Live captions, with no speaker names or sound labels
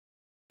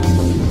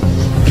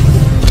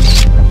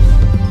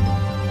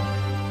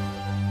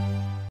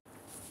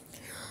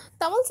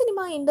Tamil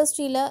cinema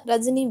இண்டஸ்ட்ரியில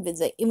ரஜினி,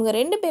 விஜய் இவங்க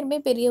 2 பேருமே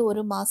பெரிய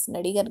ஒரு மாஸ்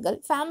நடிகர்கள்.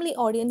 ஃபேமிலி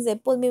ஆடியன்ஸ்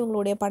எப்போதுமே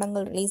இவங்களுடைய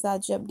படங்கள் ரிலீஸ்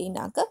ஆச்சு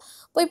அப்படின்னாக்க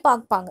போய்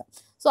பார்ப்பாங்க.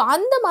 ஸோ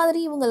அந்த மாதிரி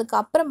இவங்களுக்கு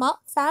அப்புறமா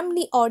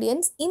ஃபேமிலி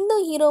ஆடியன்ஸ் இந்த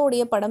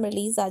ஹீரோவுடைய படம்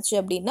ரிலீஸ் ஆச்சு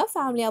அப்படின்னா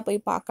ஃபேமிலியா போய்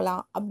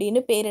பார்க்கலாம் அப்படின்னு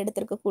பேர்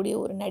எடுத்திருக்கக்கூடிய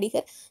ஒரு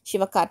நடிகர்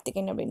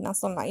சிவகார்த்திகேயன் அப்படின்னு நான்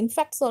சொல்லலாம்.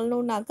 இன்ஃபேக்ட்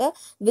சொல்லணும்னாக்க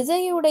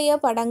விஜயுடைய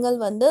படங்கள்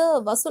வந்து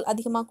வசூல்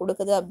அதிகமா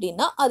குடுக்குது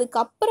அப்படின்னா,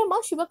 அதுக்கப்புறமா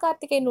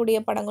சிவகார்த்திகேயனுடைய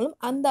படங்களும்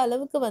அந்த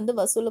அளவுக்கு வந்து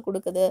வசூல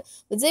குடுக்குது.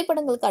 விஜய்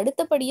படங்களுக்கு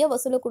அடுத்தபடியா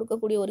வசூல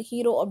குடுக்கக்கூடிய ஒரு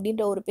ஹீரோ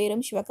அப்படின்ற ஒரு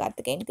பேரும்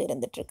சிவகார்த்திகேயனுக்கு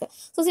இருந்துட்டுருக்கு.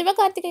 ஸோ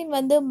சிவகார்த்திகேயன்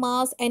வந்து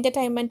மாஸ்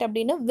என்டர்டெயின்மென்ட்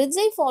அப்படின்னு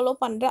விஜய் ஃபாலோ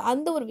பண்ற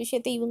அந்த ஒரு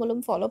விஷயத்தை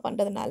இவங்களும் ஃபாலோ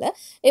பண்றதுனால,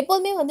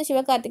 எப்போதுமே வந்து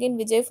சிவகார்த்திகேயன்,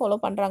 விஜய் ஃபாலோ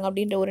பண்றாங்க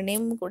அப்படின்ற ஒரு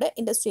நேமும் கூட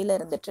இண்டஸ்ட்ரியில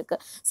இருந்துட்டுருக்கு.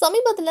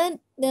 சமீபத்தில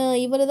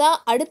இவரு தான்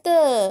அடுத்த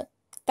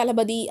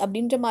தளபதி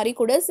அப்படின்ற மாரி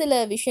கூட சில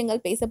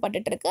விஷயங்கள்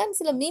பேசப்பட்டுட்டு இருக்கு. அண்ட்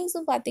சில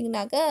மீம்ஸும்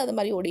பார்த்தீங்கன்னாக்க, அது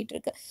மாரி ஓடிட்டு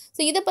இருக்கு.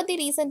 ஸோ இத பத்தி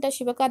ரீசென்ட்டா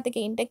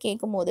சிவகார்த்திகேயன்ட்ட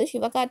கேட்கும்போது,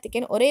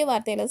 சிவகார்த்திகேயன் ஒரே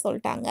வார்த்தையில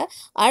சொல்ட்டாங்க.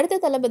 அடுத்த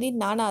தளபதி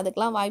நானா?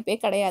 அதுக்கெல்லாம் வாய்ப்பே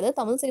கிடையாது.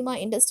 தமிழ் சினிமா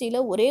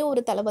இண்டஸ்ட்ரியில ஒரே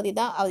ஒரு தளபதி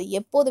தான். அது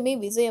எப்போதுமே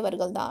விஜய்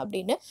அவர்கள் தான்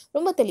அப்படின்னு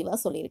ரொம்ப தெளிவா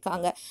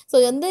சொல்லியிருக்காங்க.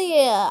 ஸோ வந்து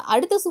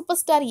அடுத்த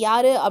சூப்பர் ஸ்டார்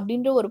யாரு?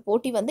 அப்படின்ற ஒரு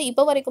போட்டி வந்து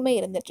இப்ப வரைக்குமே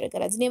இருந்துட்டு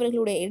இருக்கு. ரஜினி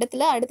அவர்களுடைய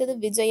இடத்துல அடுத்தது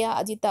விஜயா,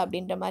 அஜித்தா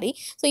அப்படின்ற மாரி.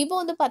 ஸோ இப்போ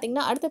வந்து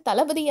பார்த்தீங்கன்னா, அடுத்த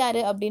தளபதி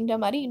யாரு? அப்படின்ற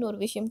மாரி இன்னொரு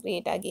விஷயம்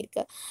கிரியேட்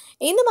ஆகியிருக்கு.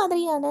 இந்த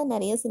மாதிரியான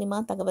நெறைய சினிமா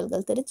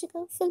தகவல்கள்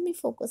தெரிஞ்சுக்க ஃபில்மி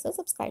ஃபோக்கஸ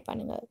சப்ஸ்கிரைப்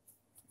பண்ணுங்க.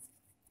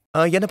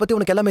 என்ன பத்தி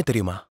உனக்கு எல்லாமே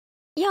தெரியுமா?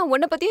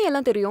 உன்ன பத்தியும்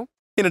எல்லாம் தெரியும்.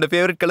 என்னோட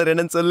ஃபேவரட் கலர்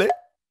என்னன்னு சொல்லு.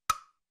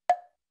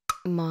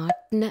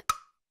 மாட்ன.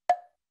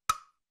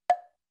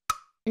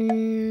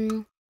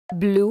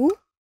 Blue.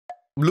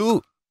 Blue.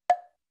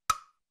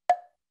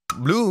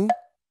 Blue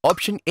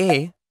option A.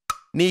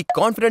 நீ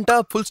கான்ஃபிடென்ட்டா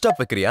ஃபுல்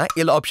ஸ்டாப் வைக்கிறியா?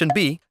 இல்ல ஆப்ஷன்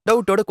பி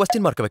டவுட்டோட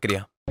கொஸ்டின் மார்க்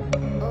வைக்கிறியா?